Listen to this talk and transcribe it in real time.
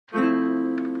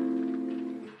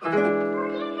Hey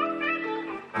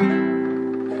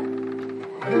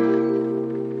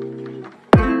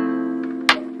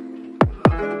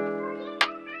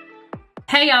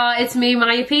y'all, it's me,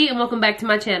 𝗬𝗫𝗫, and welcome back to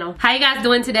my channel. How you guys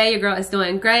doing today? Your girl is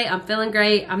doing great. I'm feeling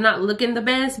great. I'm not looking the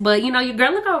best, but you know, your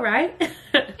girl look all right.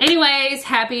 Anyways,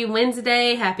 happy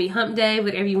Wednesday, happy hump day,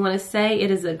 whatever you want to say. It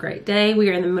is a great day. We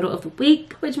are in the middle of the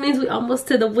week, which means we almost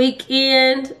to the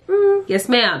weekend. Yes,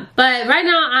 ma'am. But right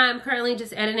now, I'm currently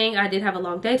just editing. I did have a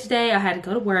long day today. I had to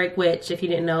go to work, which if you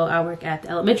didn't know, I work at the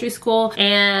elementary school,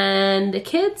 and the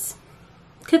kids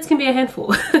can be a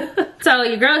handful. So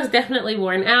your girl is definitely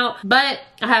worn out, but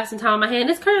I have some time on my hand.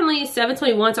 It's currently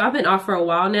 7:21, so I've been off for a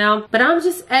while now, but I'm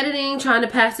just editing, trying to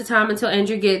pass the time until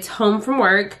Andrew gets home from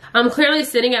work. I'm clearly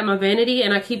sitting at my vanity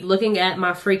and I keep looking at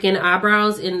my freaking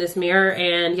eyebrows in this mirror,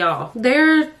 and y'all,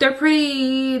 they're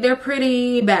pretty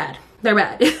bad. They're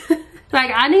bad. Like,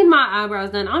 I need my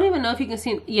eyebrows done. I don't even know if you can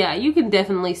see. Yeah, you can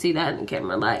definitely see that in the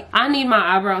camera. Like, I need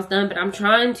my eyebrows done, but I'm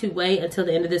trying to wait until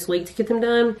the end of this week to get them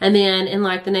done. And then in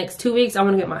like the next 2 weeks, I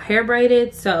want to get my hair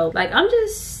braided. So like, I'm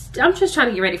just trying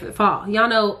to get ready for the fall. Y'all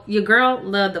know your girl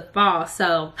love the fall.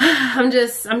 So I'm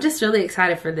just really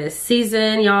excited for this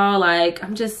season, y'all. Like,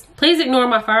 please ignore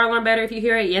my fire alarm battery if you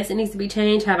hear it. Yes, it needs to be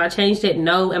changed. Have I changed it?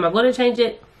 No. Am I going to change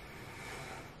it?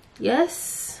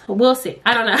 Yes. We'll see.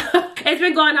 I don't know. It's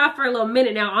been going off for a little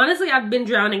minute now. Honestly, I've been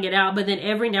drowning it out, but then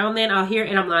every now and then I'll hear it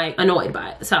and I'm like annoyed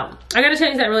by it. So I gotta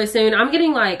change that really soon. I'm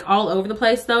getting like all over the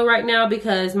place though right now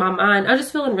because my mind, I'm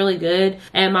just feeling really good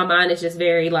and my mind is just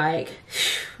very like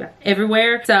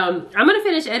everywhere. So I'm gonna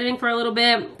finish editing for a little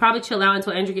bit, probably chill out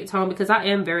until Andrew gets home because I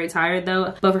am very tired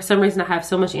though, but for some reason I have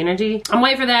so much energy. I'm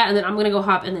waiting for that, and then I'm gonna go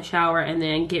hop in the shower and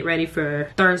then get ready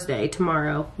for Thursday,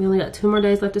 tomorrow. We only got 2 more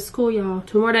days left of school, y'all.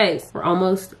 2 more days. We're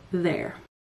almost there.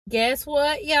 Guess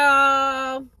what,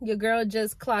 y'all? Your girl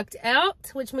just clocked out,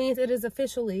 which means it is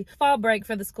officially fall break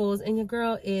for the schools, and your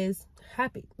girl is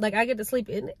happy. Like, I get to sleep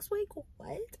in next week.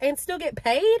 What? And still get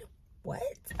paid? What?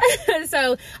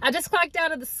 So I just clocked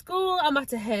out of the school. I'm about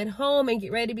to head home and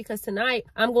get ready because tonight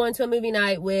I'm going to a movie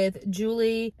night with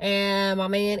Julie and my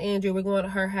man Andrew. We're going to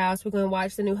her house. We're going to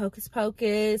watch the new Hocus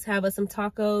Pocus, have us some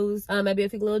tacos, maybe a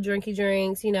few little drinky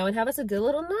drinks, you know, and have us a good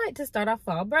little night to start off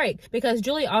fall break. Because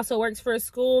Julie also works for a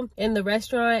school in the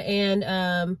restaurant,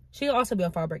 and she'll also be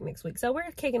on fall break next week. So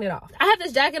we're kicking it off. I have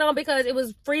this jacket on because it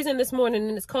was freezing this morning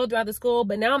and it's cold throughout the school,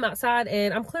 but now I'm outside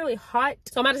and I'm clearly hot.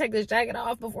 So I'm about to take this jacket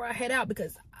off before I head out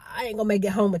because I ain't gonna make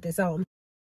it home with this on.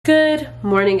 Good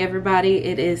morning, everybody.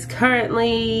 It is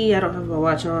currently, I don't have my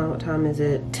watch on. What time is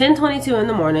it? 10:22 in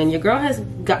the morning. Your girl has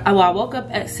got, well, I woke up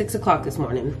at 6 o'clock this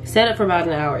morning. Sat up for about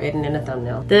an hour editing a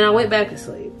thumbnail. Then I went back to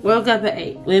sleep. Woke up at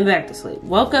 8. Went back to sleep.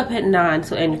 Woke up at 9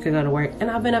 so Andrew could go to work.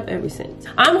 And I've been up ever since.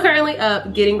 I'm currently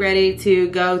up getting ready to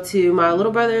go to my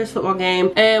little brother's football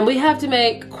game. And we have to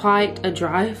make quite a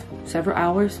drive. Several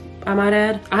hours, I might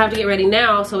add. I have to get ready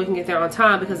now so we can get there on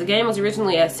time because the game was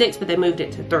originally at 6, but they moved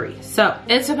it to 3. So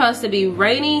it's supposed to be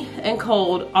rainy and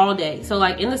cold all day. So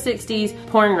like in the 60s,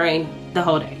 pouring rain the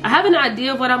whole day. I have an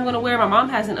idea of what I'm gonna wear. My mom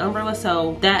has an umbrella,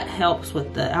 so that helps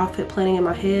with the outfit planning in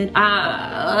my head.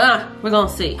 We're gonna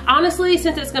see. Honestly,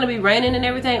 since it's gonna be raining and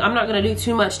everything, I'm not gonna do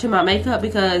too much to my makeup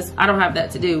because I don't have that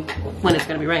to do when it's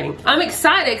gonna be raining. I'm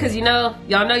excited because you know,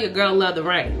 y'all know your girl love the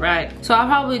rain, right? So I'll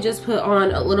probably just put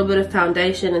on a little bit of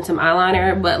foundation and some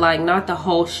eyeliner, but like not the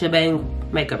whole shebang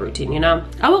makeup routine, you know?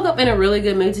 I woke up in a really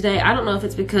good mood today. I don't know if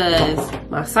it's because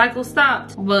my cycle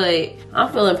stopped, but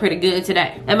I'm feeling pretty good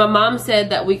today. And my mom said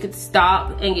that we could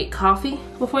stop and get coffee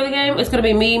before the game. It's gonna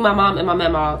be me, my mom, and my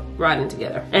mama riding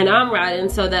together. And I'm riding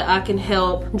so that I can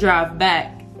help drive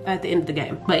back at the end of the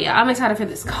game. But yeah, I'm excited for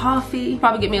this coffee.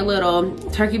 Probably get me a little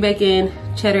turkey bacon,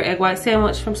 cheddar egg white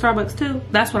sandwich from Starbucks too.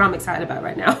 That's what I'm excited about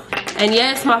right now. And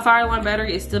yes, my fire alarm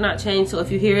battery is still not changed, so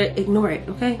if you hear it, ignore it,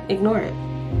 okay? Ignore it.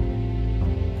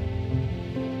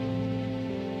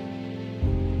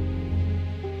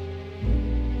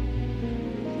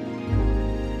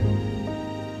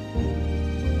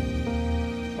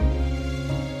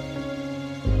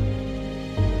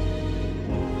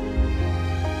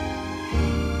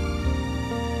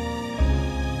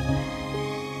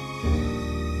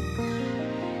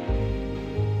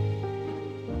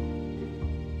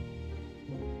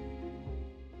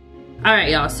 All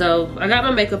right, y'all, so I got my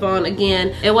makeup on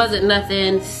again. It wasn't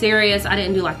nothing serious. I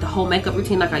didn't do like the whole makeup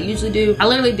routine like I usually do. I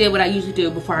literally did what I usually do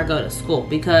before I go to school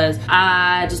because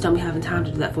I just don't be having time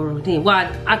to do that full routine.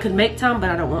 Well, I could make time,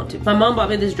 but I don't want to. My mom bought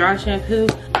me this dry shampoo.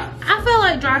 I feel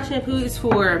like dry shampoo is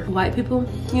for white people,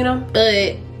 you know?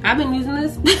 But I've been using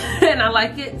this and I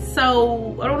like it,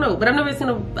 so I don't know. But I've never seen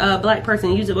a black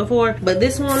person use it before, but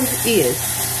this one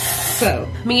is. So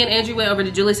me and Andrew went over to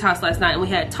Julie's house last night and we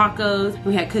had tacos,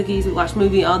 we had cookies, we watched a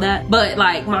movie, all that. But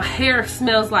like my hair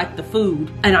smells like the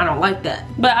food and I don't like that.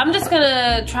 But I'm just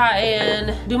gonna try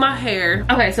and do my hair.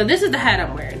 Okay, so this is the hat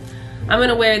I'm wearing. I'm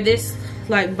gonna wear this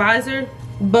like visor,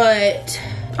 but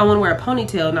I wanna wear a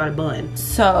ponytail, not a bun.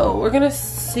 So we're gonna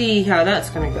see how that's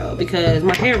gonna go because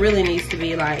my hair really needs to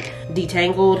be like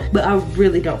detangled, but I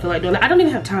really don't feel like doing that. I don't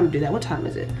even have time to do that. What time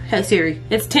is it? Hey Siri,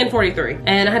 it's 10:43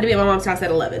 and I had to be at my mom's house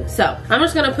at 11. So I'm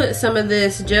just gonna put some of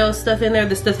this gel stuff in there.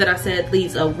 The stuff that I said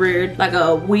leaves a weird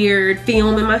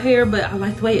film in my hair, but I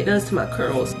like the way it does to my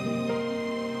curls.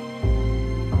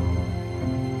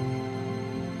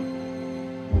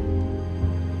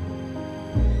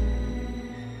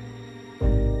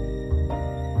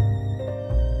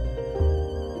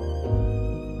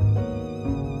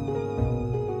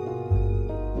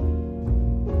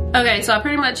 Okay, so I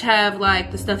pretty much have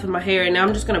like the stuff in my hair and now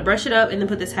I'm just gonna brush it up and then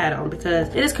put this hat on because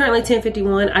it is currently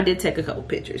 10:51. I did take a couple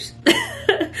pictures.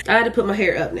 I had to put my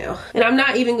hair up now. And I'm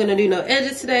not even gonna do no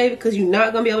edges today because you're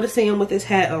not gonna be able to see them with this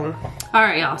hat on. All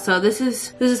right, y'all, so this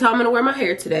is how I'm gonna wear my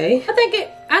hair today. I think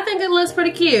it looks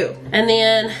pretty cute. And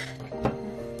then,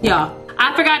 y'all,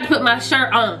 I forgot to put my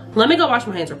shirt on. Let me go wash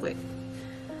my hands real quick.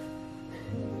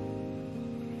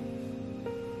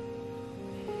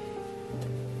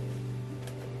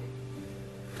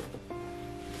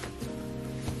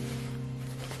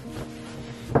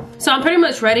 So I'm pretty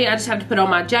much ready. I just have to put on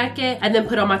my jacket and then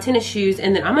put on my tennis shoes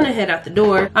and then I'm gonna head out the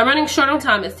door. I'm running short on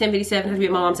time. It's 10:57. I have to be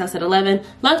at my mom's house at 11.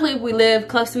 Luckily, we live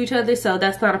close to each other, so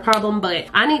that's not a problem, but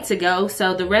I need to go.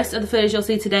 So the rest of the footage you'll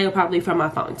see today will probably be from my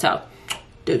phone. So,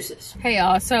 deuces. Hey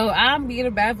y'all, so I'm being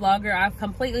a bad vlogger. I've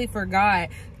completely forgot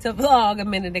to vlog a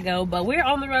minute ago, but we're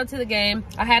on the road to the game.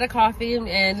 I had a coffee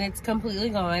and it's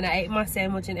completely gone. I ate my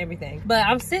sandwich and everything. But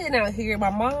I'm sitting out here. My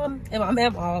mom and my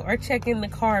mama are checking the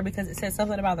car because it says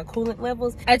something about the coolant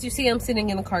levels. As you see, I'm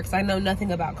sitting in the car because I know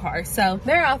nothing about cars. So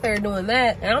they're out there doing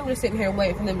that and I'm just sitting here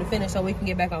waiting for them to finish so we can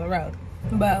get back on the road.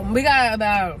 But we got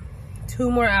about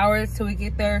 2 more hours till we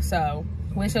get there, so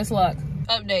wish us luck.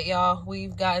 Update, y'all.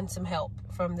 We've gotten some help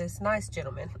from this nice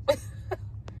gentleman.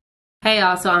 Hey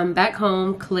y'all, so I'm back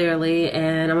home clearly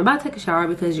and I'm about to take a shower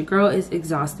because your girl is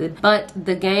exhausted. But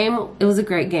the game, it was a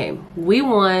great game. We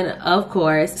won, of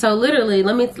course. So literally,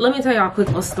 let me tell y'all a quick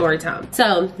little story time.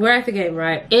 So we're at the game,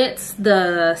 right? It's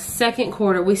the second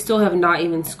quarter. We still have not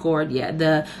even scored yet.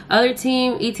 The other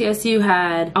team, ETSU,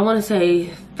 had, I want to say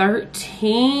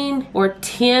 13 or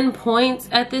 10 points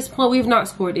at this point. We've not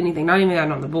scored anything, not even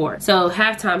gotten on the board. So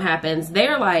halftime happens.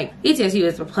 They're like, ETSU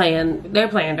is they're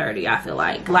playing dirty, I feel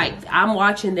like. Like, I'm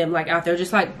watching them like out there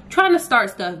just like trying to start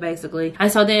stuff basically. And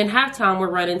so then halftime we're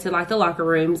running to like the locker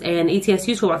rooms and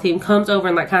ETSU's football team comes over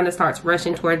and like kind of starts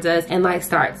rushing towards us and like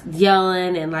starts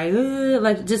yelling and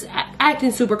like just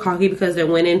acting super cocky because they're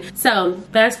winning. So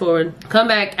fast forward, come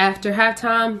back after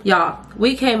halftime, y'all,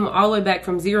 we came all the way back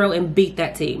from 0 and beat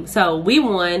that team. So we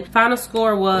won. Final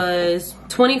score was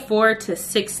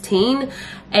 24-16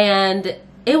 and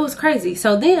it was crazy.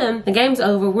 So then the game's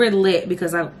over. We're lit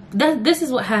because this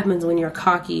is what happens when you're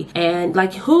cocky and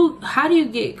like how do you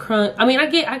get crunk? I mean, I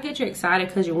get you're excited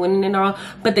because you're winning and all,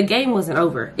 but the game wasn't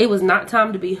over. It was not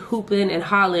time to be hooping and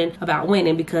hollering about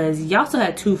winning because y'all still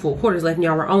had 2 full quarters left and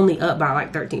y'all were only up by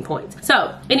like 13 points.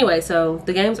 So anyway, so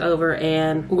the game's over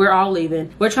and we're all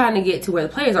leaving. We're trying to get to where the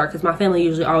players are because my family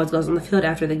usually always goes on the field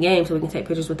after the game so we can take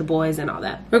pictures with the boys and all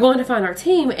that. We're going to find our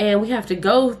team and we have to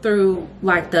go through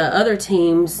like the other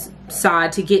team's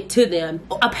side to get to them.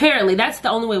 Apparently that's the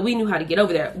only way we knew how to get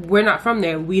over there. We're not from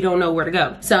there. We don't know where to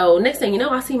go. So next thing you know,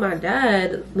 I see my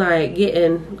dad like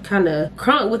getting kind of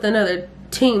crunk with another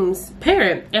team's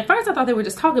parent. At first I thought they were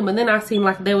just talking, but then I seen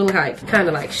like they were like kind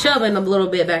of like shoving a little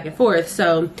bit back and forth.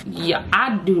 So yeah,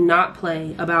 I do not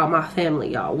play about my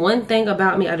family, y'all. One thing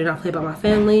about me, I do not play about my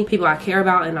family, people I care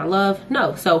about and I love.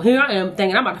 No. So here I am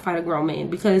thinking I'm about to fight a grown man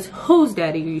because whose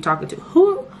daddy are you talking to?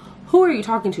 Who are you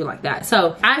talking to like that?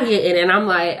 So I get in and I'm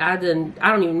like, I don't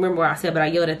even remember what I said, but I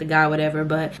yelled at the guy, whatever.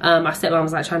 But my stepmom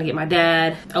was like trying to get my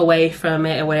dad away from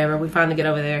it or whatever. We finally get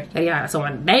over there. Yeah, so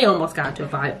they almost got into a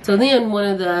fight. So then one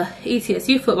of the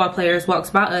ETSU football players walks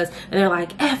by us and they're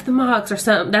like, F the Mocs or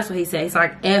something. That's what he said. It's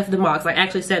like, F the Mocs, like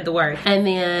actually said the word. And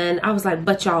then I was like,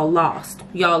 but y'all lost.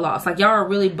 Y'all lost. Like y'all are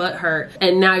really butthurt.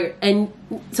 And now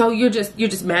So you're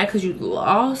just mad because you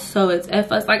lost, so it's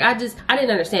F us. Like I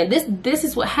didn't understand. This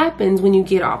is what happens when you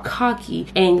get all cocky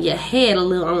and your head a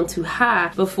little on too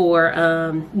high before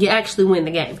you actually win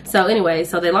the game. So anyway,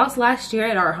 so they lost last year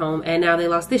at our home and now they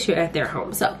lost this year at their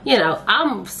home. So, you know,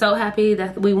 I'm so happy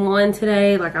that we won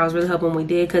today. Like I was really hoping we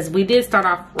did, because we did start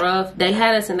off rough. They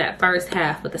had us in that first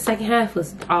half, but the second half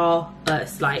was all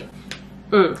us. Like,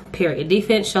 period.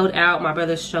 Defense showed out. My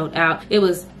brothers showed out. It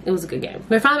was a good game.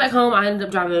 We're finally back home. I ended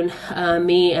up driving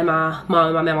me and my mom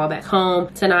and my mama back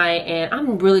home tonight, and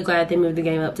I'm really glad they moved the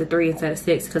game up to 3 instead of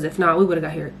 6, because if not, we would have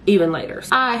got here even later.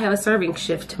 So I have a serving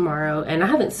shift tomorrow, and I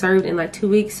haven't served in like 2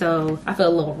 weeks, so I feel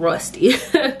a little rusty.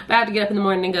 I have to get up in the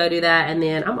morning and go do that, and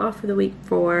then I'm off for the week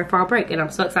for fall break, and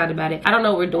I'm so excited about it. I don't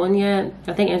know what we're doing yet.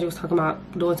 I think Andrew was talking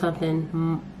about doing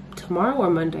something tomorrow or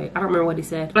Monday. I don't remember what he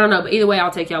said. I don't know, but either way, I'll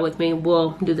take y'all with me.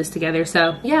 We'll do this together.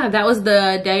 So yeah, that was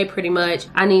the day pretty much.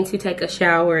 I need to take a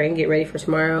shower and get ready for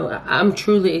tomorrow. I'm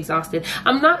truly exhausted.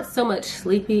 I'm not so much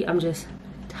sleepy. I'm just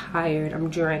tired. I'm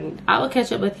drained. I will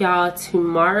catch up with y'all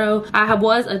tomorrow. I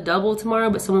was a double tomorrow,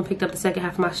 but someone picked up the second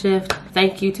half of my shift.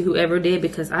 Thank you to whoever did,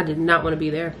 because I did not want to be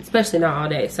there, especially not all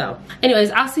day. So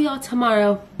anyways, I'll see y'all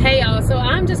tomorrow. Hey y'all, so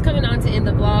I'm just coming on to end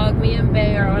the vlog. Me and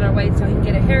Bay are on our way so he can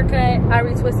get a haircut. I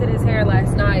retwisted his hair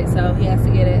last night, so he has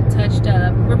to get it touched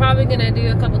up. We're probably gonna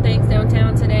do a couple things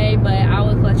downtown today, but I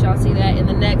will let y'all see that in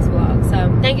the next vlog.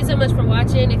 So thank you so much for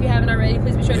watching. If you haven't already,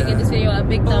 please be sure to give this video a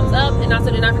big thumbs up, and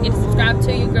also do not forget to subscribe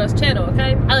to your girl's channel,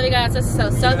 okay? I love you guys so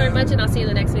very much, and I'll see you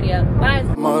in the next video. Bye.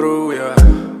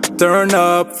 Turn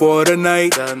up for the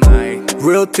night.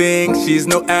 Real thing, she's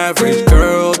no average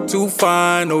girl. Too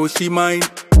fine, oh she mine.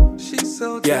 She's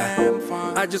so damn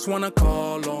fine. I just wanna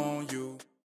call on you.